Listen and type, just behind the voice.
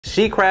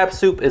She crab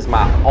soup is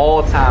my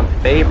all-time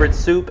favorite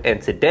soup,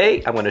 and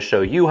today I'm going to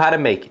show you how to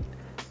make it.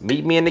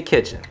 Meet me in the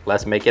kitchen.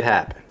 Let's make it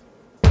happen.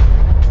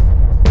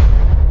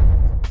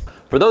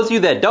 For those of you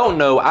that don't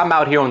know, I'm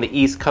out here on the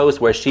East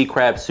Coast where she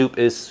crab soup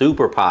is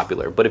super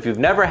popular. But if you've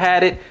never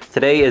had it,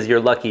 today is your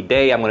lucky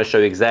day. I'm gonna show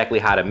you exactly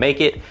how to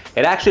make it.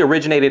 It actually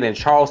originated in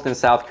Charleston,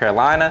 South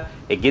Carolina.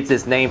 It gets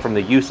its name from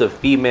the use of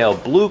female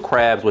blue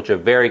crabs, which are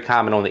very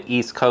common on the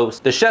East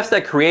Coast. The chefs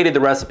that created the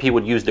recipe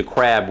would use the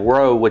crab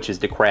roe, which is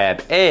the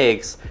crab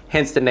eggs,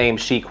 hence the name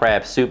she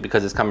crab soup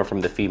because it's coming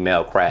from the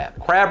female crab.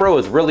 Crab roe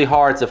is really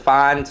hard to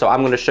find, so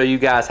I'm gonna show you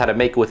guys how to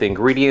make it with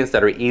ingredients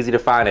that are easy to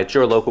find at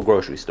your local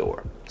grocery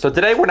store. So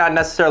today we're not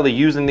necessarily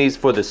using these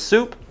for the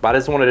soup, but I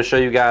just wanted to show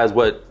you guys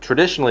what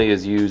traditionally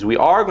is used. We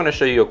are gonna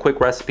show you a quick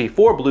recipe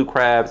for blue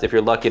crabs if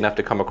you're lucky enough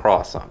to come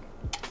across some.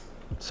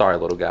 Sorry,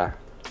 little guy.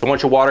 So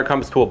once your water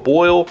comes to a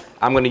boil,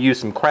 I'm gonna use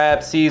some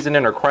crab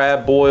seasoning or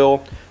crab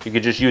boil. You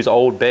could just use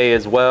Old Bay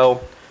as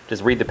well.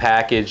 Just read the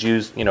package,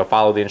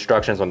 follow the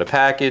instructions on the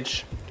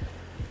package.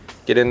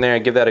 Get in there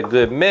and give that a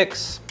good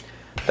mix.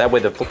 That way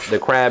the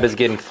crab is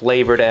getting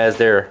flavored as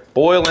they're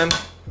boiling.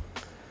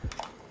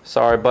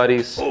 Sorry,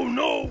 buddies. Oh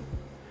no.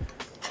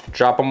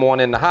 Drop them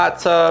on in the hot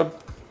tub.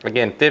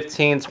 Again,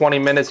 15, 20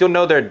 minutes. You'll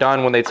know they're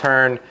done when they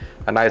turn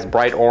a nice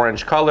bright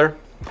orange color.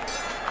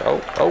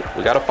 Oh,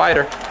 we got a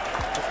fighter.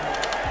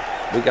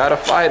 We got a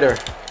fighter.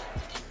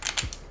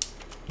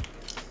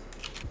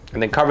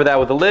 And then cover that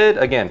with a lid.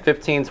 Again,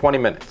 15, 20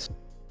 minutes.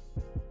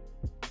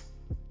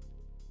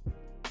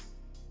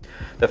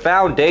 The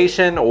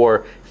foundation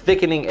or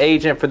thickening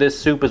agent for this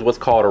soup is what's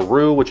called a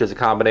roux, which is a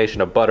combination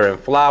of butter and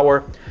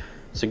flour.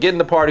 So getting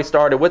the party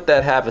started with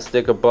that half a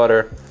stick of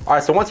butter. All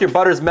right, so once your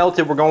butter's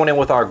melted, we're going in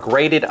with our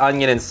grated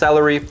onion and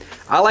celery.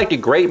 I like to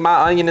grate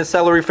my onion and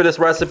celery for this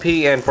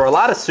recipe, and for a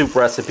lot of soup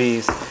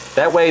recipes,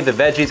 that way the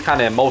veggies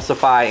kind of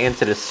emulsify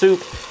into the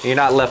soup, and you're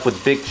not left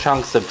with big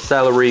chunks of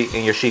celery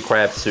in your she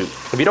crab soup.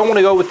 If you don't want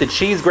to go with the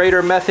cheese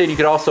grater method, you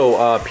could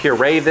also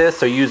puree this,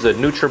 so use a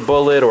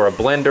NutriBullet or a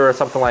blender or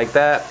something like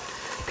that.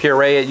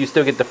 Puree it, you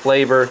still get the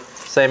flavor.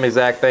 Same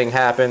exact thing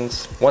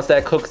happens. Once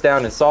that cooks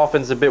down and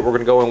softens a bit, we're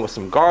gonna go in with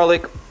some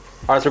garlic.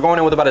 All right, so we're going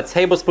in with about a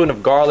tablespoon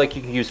of garlic.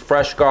 You can use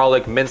fresh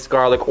garlic, minced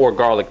garlic, or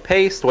garlic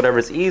paste,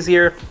 whatever's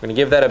easier. We're gonna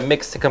give that a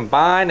mix to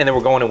combine, and then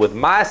we're going in with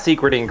my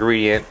secret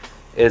ingredient,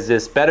 is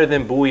this Better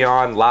Than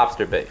Bouillon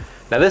lobster bait.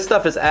 Now this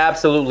stuff is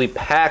absolutely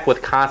packed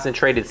with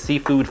concentrated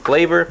seafood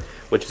flavor,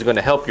 which is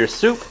gonna help your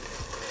soup.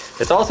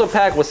 It's also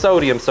packed with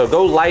sodium, so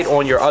go light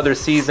on your other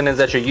seasonings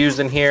that you're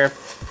using here.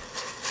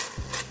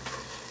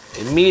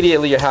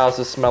 Immediately your house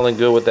is smelling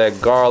good with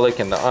that garlic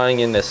and the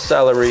onion, the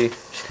celery,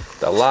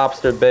 the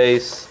lobster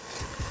base.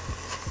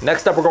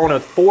 Next up, we're going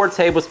with 4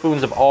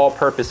 tablespoons of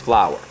all-purpose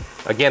flour.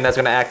 Again, that's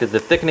gonna act as the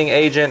thickening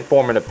agent,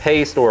 forming a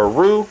paste or a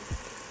roux.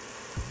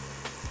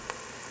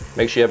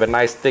 Make sure you have a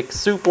nice thick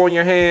soup on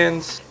your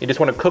hands. You just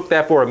wanna cook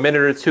that for a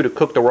minute or two to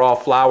cook the raw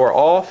flour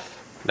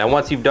off. Now,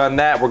 once you've done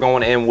that, we're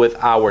going in with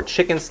our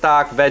chicken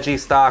stock, veggie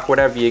stock,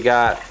 whatever you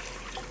got.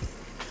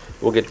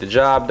 We'll get the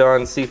job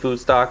done. Seafood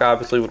stock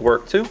obviously would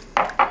work too.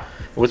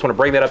 We just want to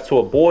bring that up to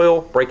a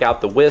boil, break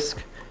out the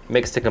whisk,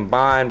 mix to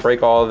combine,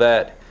 break all of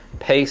that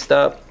paste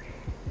up.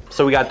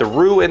 So we got the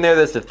roux in there,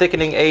 that's the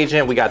thickening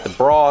agent. We got the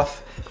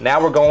broth.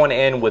 Now we're going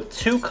in with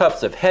 2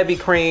 cups of heavy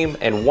cream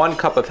and 1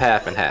 cup of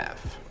half and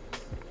half.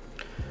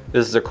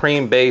 This is a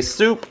cream-based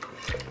soup.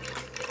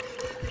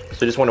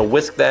 So just want to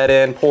whisk that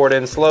in, pour it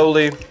in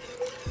slowly,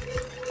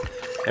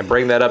 and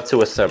bring that up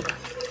to a simmer.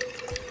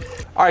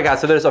 All right,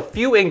 guys, so there's a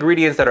few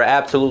ingredients that are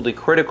absolutely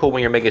critical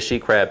when you're making she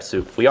crab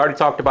soup. We already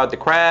talked about the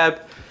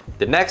crab.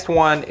 The next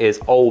one is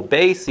Old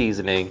Bay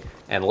seasoning.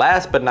 And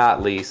last but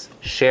not least,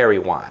 sherry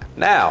wine.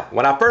 Now,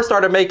 when I first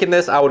started making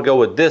this, I would go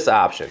with this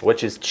option,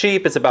 which is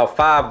cheap. It's about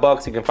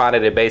 $5. You can find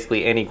it at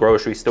basically any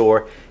grocery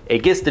store.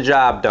 It gets the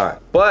job done.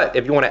 But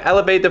if you want to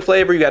elevate the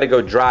flavor, you got to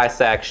go dry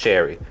sack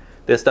sherry.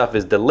 This stuff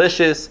is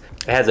delicious.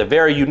 It has a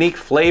very unique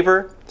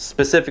flavor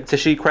specific to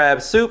she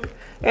crab soup.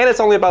 And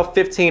it's only about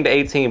 15 to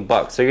 18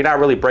 bucks, so you're not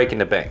really breaking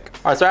the bank.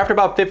 All right, so after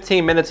about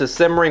 15 minutes of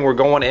simmering, we're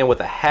going in with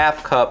a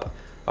half cup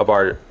of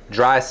our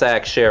dry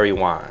sack sherry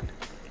wine.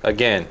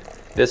 Again,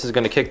 this is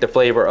gonna kick the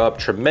flavor up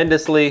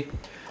tremendously.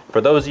 For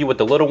those of you with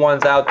the little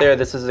ones out there,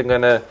 this isn't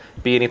gonna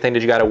be anything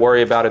that you gotta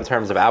worry about in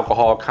terms of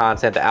alcohol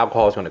content. The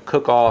alcohol is gonna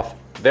cook off.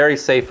 Very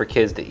safe for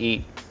kids to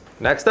eat.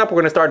 Next up, we're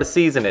gonna start to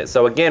season it.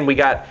 So again, we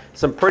got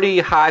some pretty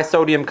high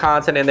sodium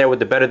content in there with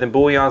the Better Than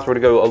Bouillons. We're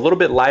gonna go a little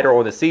bit lighter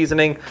on the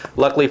seasoning.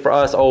 Luckily for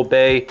us, Old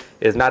Bay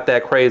is not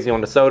that crazy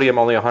on the sodium,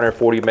 only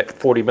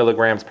 140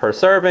 milligrams per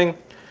serving.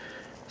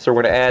 So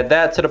we're gonna add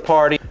that to the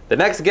party. The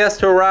next guest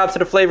to arrive to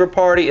the flavor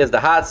party is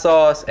the hot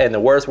sauce and the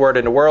worst word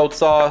in the world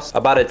sauce.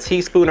 About a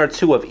teaspoon or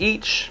 2 of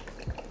each.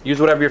 Use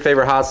whatever your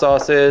favorite hot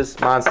sauce is.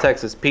 Mine's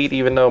Texas Pete,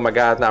 even though my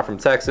guy's not from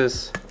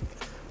Texas.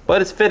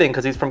 But it's fitting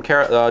because he's from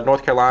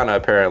North Carolina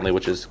apparently,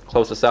 which is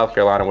close to South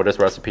Carolina where this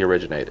recipe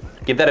originated.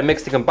 Give that a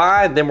mix to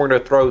combine, then we're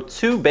gonna throw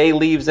 2 bay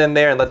leaves in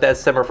there and let that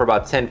simmer for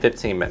about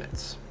 10-15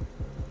 minutes.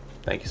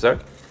 Thank you, sir.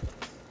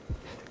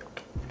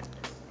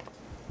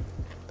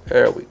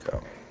 There we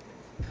go.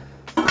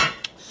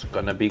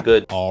 Gonna be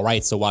good. All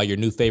right, so while your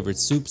new favorite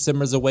soup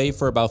simmers away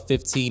for about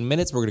 15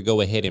 minutes, we're gonna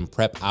go ahead and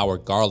prep our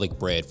garlic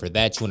bread. For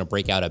that, you wanna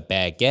break out a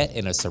baguette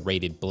and a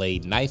serrated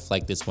blade knife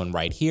like this one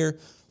right here.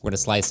 We're gonna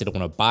slice it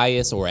on a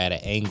bias or at an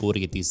angle to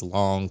get these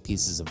long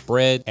pieces of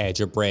bread. Add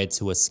your bread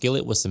to a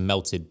skillet with some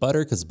melted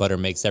butter, because butter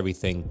makes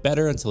everything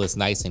better, until it's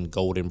nice and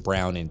golden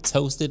brown and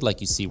toasted like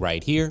you see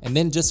right here. And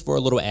then just for a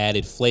little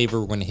added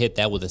flavor, we're gonna hit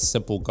that with a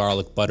simple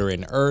garlic butter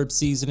and herb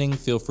seasoning.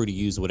 Feel free to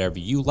use whatever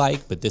you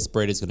like, but this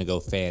bread is gonna go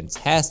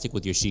fantastic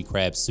with your she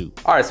crab soup.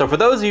 All right, so for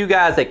those of you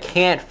guys that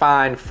can't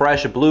find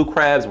fresh blue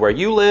crabs where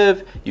you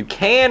live, you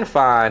can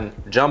find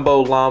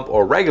jumbo lump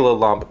or regular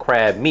lump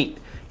crab meat.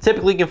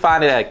 Typically, you can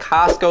find it at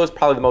Costco, is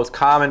probably the most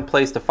common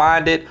place to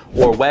find it,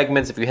 or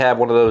Wegmans if you have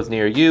one of those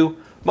near you.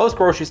 Most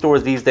grocery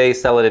stores these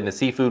days sell it in the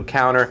seafood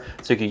counter,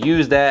 so you can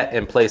use that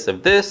in place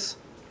of this.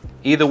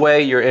 Either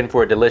way, you're in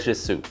for a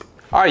delicious soup.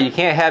 All right, you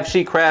can't have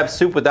she crab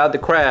soup without the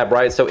crab,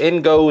 right? So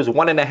in goes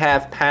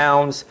 1.5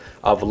 pounds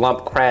of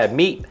lump crab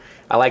meat.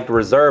 I like to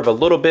reserve a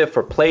little bit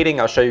for plating.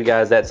 I'll show you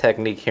guys that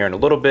technique here in a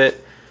little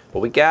bit, but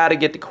we gotta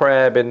get the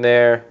crab in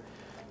there.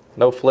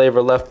 No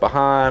flavor left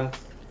behind.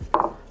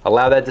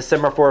 Allow that to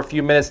simmer for a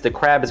few minutes. The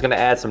crab is gonna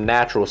add some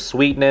natural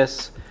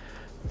sweetness.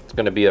 It's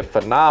gonna be a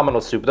phenomenal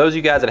soup. Those of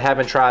you guys that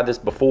haven't tried this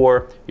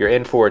before, you're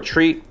in for a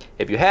treat.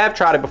 If you have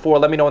tried it before,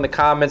 let me know in the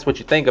comments what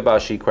you think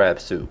about she crab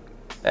soup.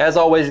 As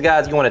always,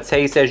 guys, you wanna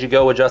taste as you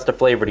go, adjust the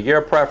flavor to your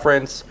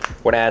preference.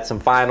 We're gonna add some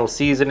final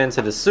seasoning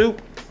to the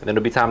soup, and then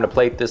it'll be time to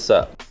plate this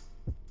up.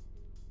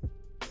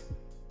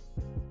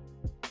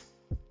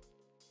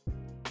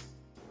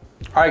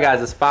 All right,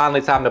 guys, it's finally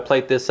time to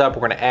plate this up.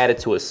 We're gonna add it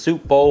to a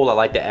soup bowl. I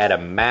like to add a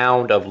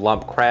mound of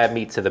lump crab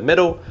meat to the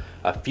middle,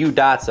 a few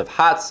dots of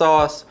hot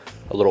sauce,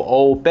 a little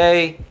Old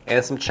Bay,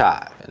 and some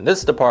chive. And this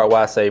is the part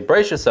where I say,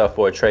 brace yourself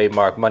for a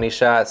trademark money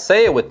shot.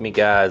 Say it with me,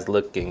 guys,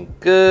 looking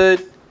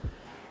good.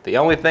 The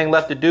only thing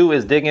left to do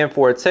is dig in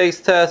for a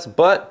taste test,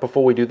 but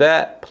before we do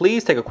that,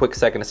 please take a quick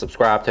second to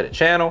subscribe to the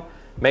channel.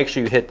 Make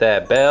sure you hit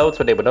that bell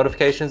to enable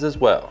notifications as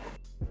well.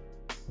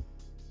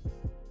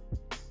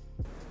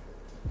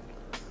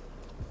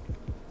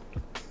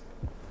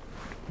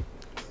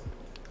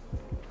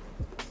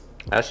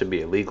 That should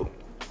be illegal.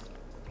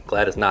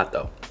 Glad it's not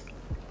though.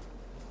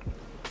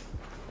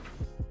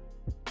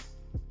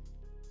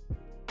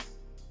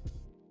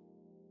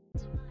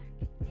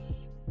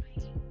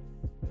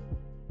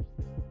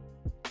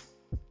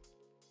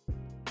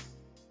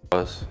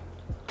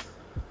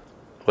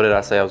 What did I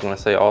say I was gonna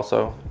say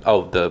also?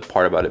 Oh, the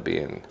part about it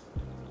being,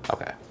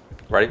 okay,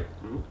 ready?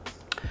 Mm-hmm.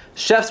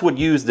 Chefs would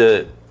use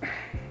the,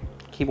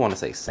 keep wanting to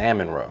say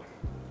salmon roe.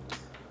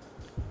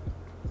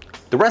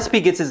 The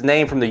recipe gets its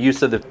name from the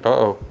use of the,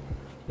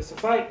 It's a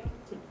fight.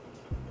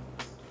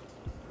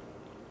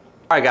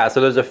 All right, guys,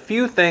 so there's a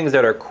few things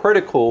that are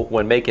critical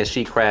when making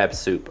she crab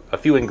soup. A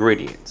few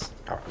ingredients.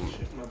 All right.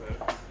 Shit, my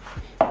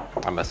bad.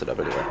 I messed it up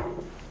anyway.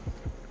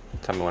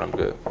 Tell me when I'm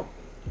good.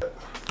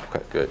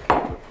 Okay, good.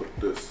 Put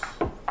this.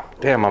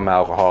 Damn, I'm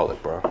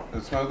alcoholic, bro.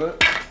 It smells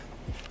good?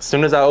 As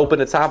soon as I open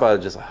the top, I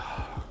was just,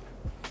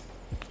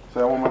 Say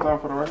that one more time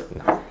for the record?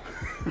 No.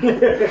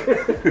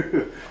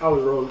 I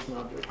was rolling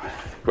my bad.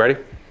 Ready?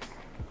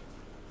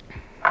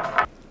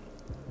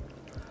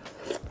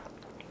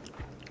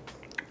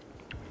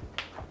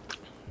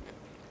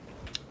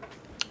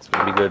 It's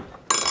gonna be good.